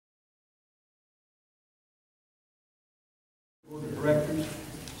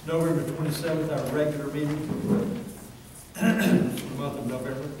It's November 27th, our regular meeting for the month of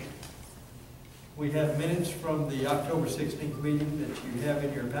November. We have minutes from the October 16th meeting that you have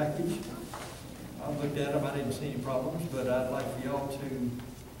in your package. I looked at them, I didn't see any problems, but I'd like for y'all to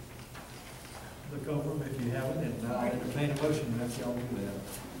look over them if you haven't, and I'll entertain a motion after y'all do that.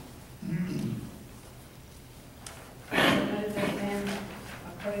 Move that then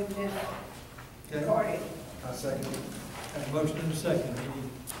approve this recording. I second it. Have a motion and a second. Any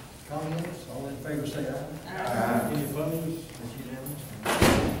comments? All in favor say aye. Aye. Any opposed? That's unanimous.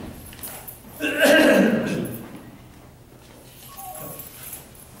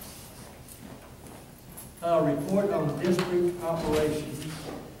 Report on district operations.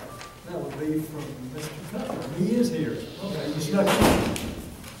 That would be from Mr. Cutler. He is here. Okay, you snuck in.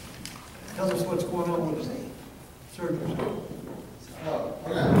 Tell us what's going on with the surgery. Oh,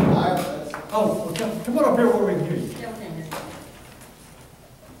 well, come on up here where we can hear you.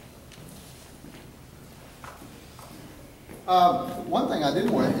 One thing I did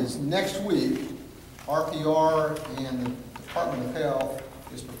want is next week, RPR and the Department of Health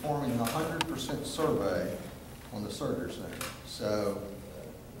is performing a 100% survey on the surgery center. So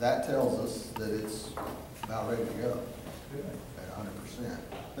that tells us that it's about ready to go at 100%.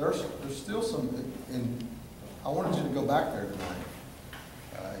 There's still some, and I wanted you to go back there tonight,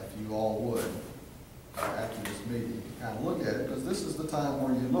 if you all would, after this meeting, kind of look at it, because this is the time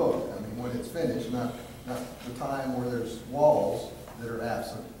where you look. I mean, when it's finished, not the time where there's walls that are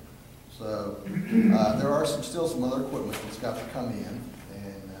absent. So there are still some other equipment that's got to come in,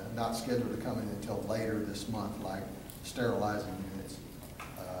 and not scheduled to come in until later this month, like sterilizing units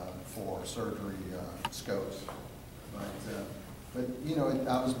for surgery scopes. But you know,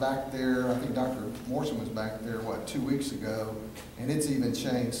 I was back there, I think Dr. Morrison was back there, what, 2 weeks ago, and it's even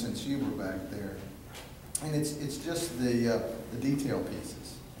changed since you were back there. And it's just the detail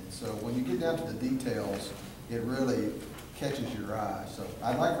pieces. And so when you get down to the details, it really catches your eye. So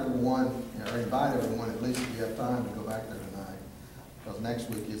I'd like for everyone, or invite everyone, at least if you have time, to go back there tonight, because next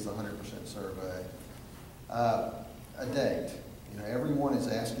week is the 100% survey. A date. You know, everyone is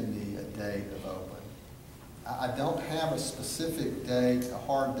asking me a date of open. I don't have a specific date, a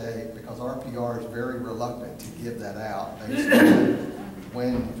hard date, because RPR is very reluctant to give that out based on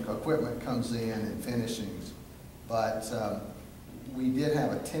when equipment comes in and finishings. But we did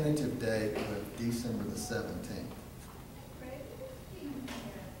have a tentative date of December the 17th.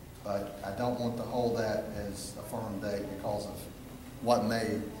 But I don't want to hold that as a firm date because of what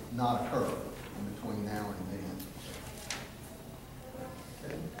may not occur in between now and then.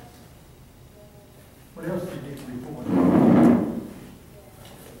 Okay. What else do you need to report?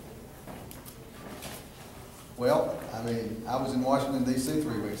 Well, I mean, I was in Washington, D.C.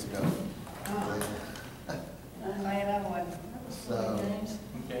 3 weeks ago. So, okay. I have a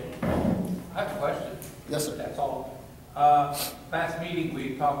question. yes, sir. That's all. Last meeting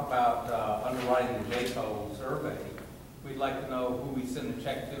we talked about underwriting the JCO survey. We'd like to know who we send the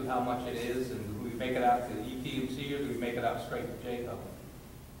check to, how much it is, and do we make it out to the ETMC or do we make it out straight to JCO?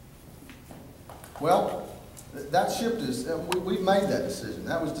 Well, that shift is, we've made that decision.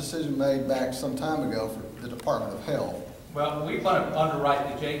 That was a decision made back some time ago for the Department of Health. Well, we want to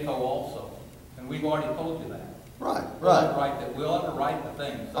underwrite the JCO also, and we've already told you that. Right, We'll right. we'll underwrite the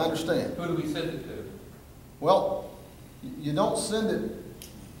thing. So I understand. who do we send it to? Well, you don't send it,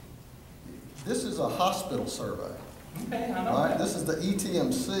 this is a hospital survey, Okay, I know right? that. This is the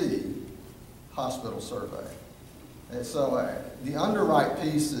ETMC hospital survey. And so the underwrite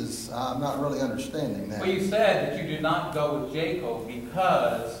piece is, I'm not really understanding that. Well, you said that you did not go with JCO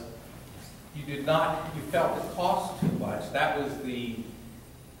because you felt it cost too much. That was the,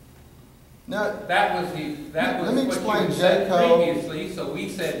 Now, that Let was me what explain you said JCO. previously. So we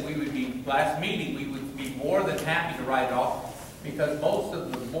said we would be, last meeting, we would be more than happy to write it off because most of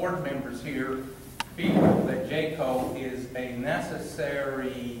the board members here feel that JCO is a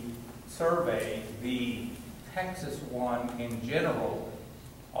necessary survey. The Texas one in general,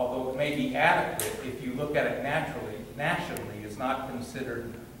 although it may be adequate, if you look at it nationally, is not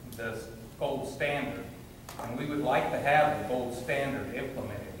considered the gold standard. And we would like to have the gold standard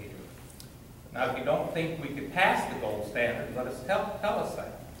implemented here. Now, if you don't think we could pass the gold standard, let us tell us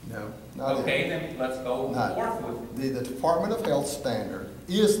that. no, not Okay, then let's go Not- forth with it. The Department of Health standard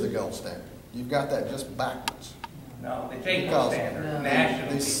is the gold standard. You've got that just backwards. No, the JCO Because standard,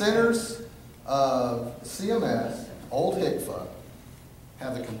 nationally. The centers of CMS, Old HCFA,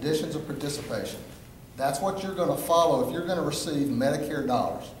 have the conditions of participation. That's what you're going to follow if you're going to receive Medicare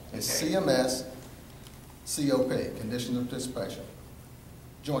dollars. It's Okay. CMS COP, conditions of participation.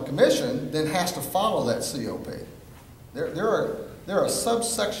 Joint Commission then has to follow that COP. There are they're a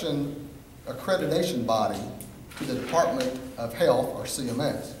subsection accreditation body to the Department of Health, or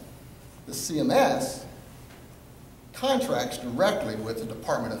CMS. The CMS contracts directly with the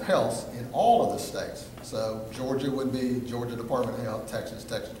Department of Health in all of the states. So Georgia would be Georgia Department of Health, Texas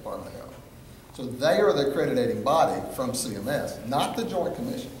Department of Health. So they are the accrediting body from CMS, not the Joint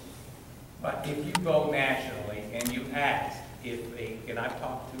Commission. But if you go nationally and you ask and I've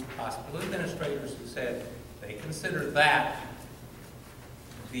talked to hospital administrators who said they consider that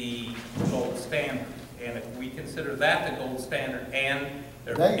the gold standard. And if we consider that the gold standard, and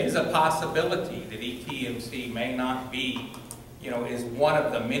there is a possibility that ETMC may not be, is one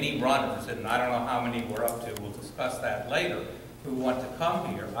of the many runners, and I don't know how many we're up to, we'll discuss that later, who want to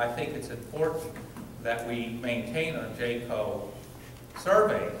come here, I think it's important that we maintain our JCO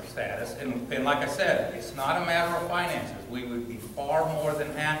survey status. And like I said, it's not a matter of finances. We would be far more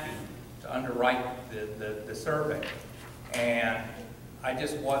than happy to underwrite the survey. And I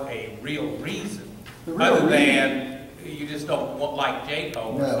just want a real reason, other than you just don't like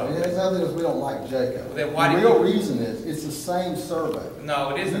JCO. No, it's not that we don't like JCO. Then why the real reason is it's the same survey.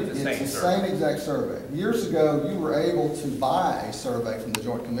 No, it isn't the same survey. It's the same exact survey. Years ago, you were able to buy a survey from the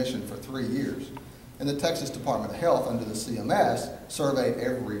Joint Commission for 3 years. And the Texas Department of Health, under the CMS, surveyed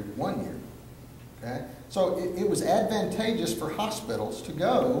every 1 year. Okay? So it was advantageous for hospitals to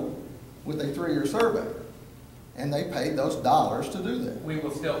go with a 3-year survey. And they paid those dollars to do that. We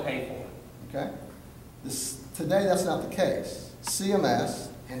will still pay for it. Okay? Today, that's not the case. CMS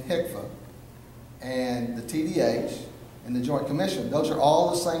and HCFA and the TDH and the Joint Commission, those are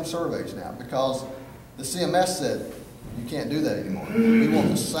all the same surveys now, because the CMS said, you can't do that anymore. We want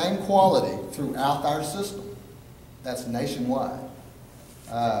the same quality throughout our system. That's nationwide.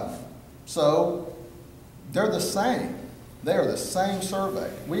 So they're the same. They are the same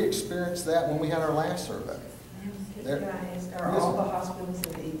survey. We experienced that when we had our last survey. Can I ask, are all the hospitals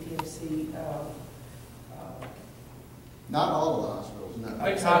in the ETMC, Not all of the hospitals, no.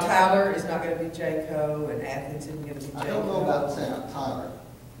 Which so Tyler is not going to be JCO and Athens isn't going to be JCO? I don't know about Tyler.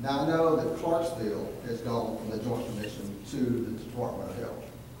 Now, I know that Clarksville has gone from the Joint Commission to the Department of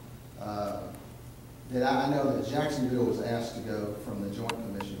Health. Then I know that Jacksonville was asked to go from the Joint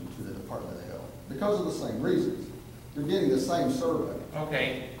Commission to the Department of Health because of the same reasons. They're getting the same survey.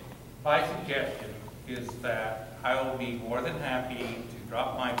 Okay, my suggestion is that I will be more than happy to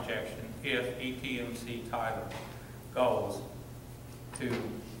drop my objection if ETMC Tyler goes to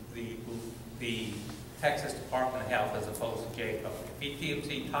the Texas Department of Health as opposed to JCO. If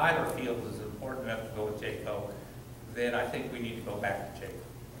ETMC Tyler feels is important enough to go with JCO, then I think we need to go back to JCO.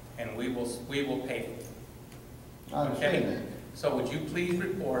 And we will pay for it. I understand Okay? that. So would you please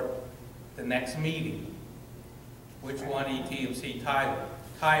report the next meeting, which one ETMC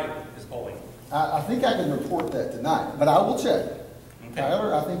Tyler is going? I think I can report that tonight, but I will check. Okay.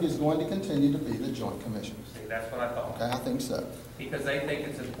 Tyler, I think, is going to continue to be the Joint Commission. See, that's what I thought. Okay, I think so. Because they think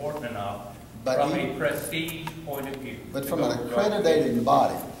it's important enough But from a prestige point of view. But to from go an to joint accredited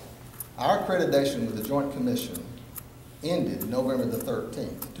body, our accreditation with the Joint Commission ended November the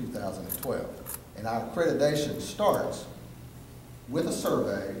 13th, 2012. And our accreditation starts with a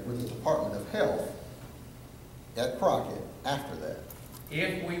survey with the Department of Health at Crockett after that.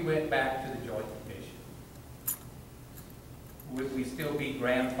 If we went back to the Joint Commission, would we still be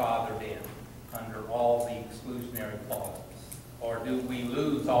grandfathered in under all the exclusionary clauses? Or do we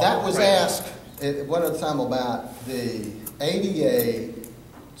lose all That the was credit? asked at one other time about the ADA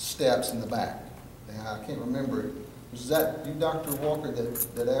steps in the back. Now, I can't remember. Was that you, Dr. Walker,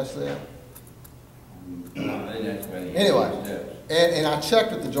 that asked that? Anyway, and I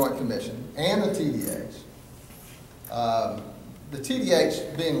checked with the Joint Commission and the TDH. The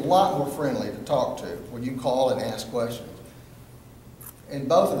TDH being a lot more friendly to talk to when you call and ask questions. And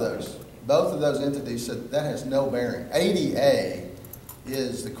both of those entities said that has no bearing. ADA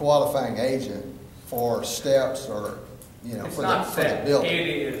is the qualifying agent for steps or, It's for not the set. building. It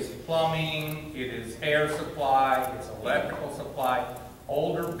is plumbing, it is air supply, it's electrical supply.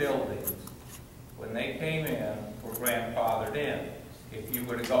 Older buildings, when they came in, were grandfathered in. If you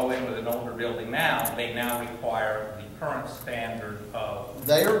were to go in with an older building now, they now require the current standard of...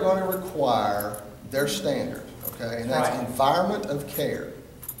 They are going to require their standard, okay? And that's Right. environment of care.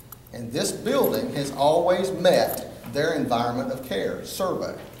 And this building has always met their environment of care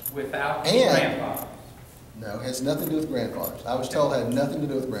survey. without And- grandfathers. No, it has nothing to do with grandfathers. I was told it had nothing to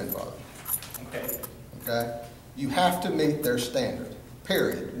do with grandfathers, Okay. okay? You have to meet their standard,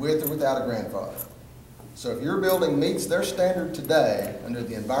 period, with or without a grandfather. So if your building meets their standard today under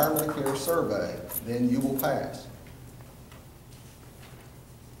the Environment of Care survey, then you will pass.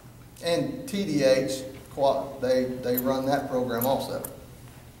 And TDH they run that program also.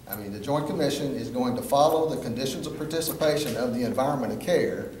 I mean, the Joint Commission is going to follow the conditions of participation of the Environment and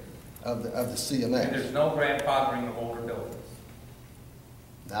Care of the And CMS. there's no grandfathering of older buildings.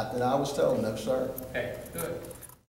 Not that I was told, no, sir. Okay, good.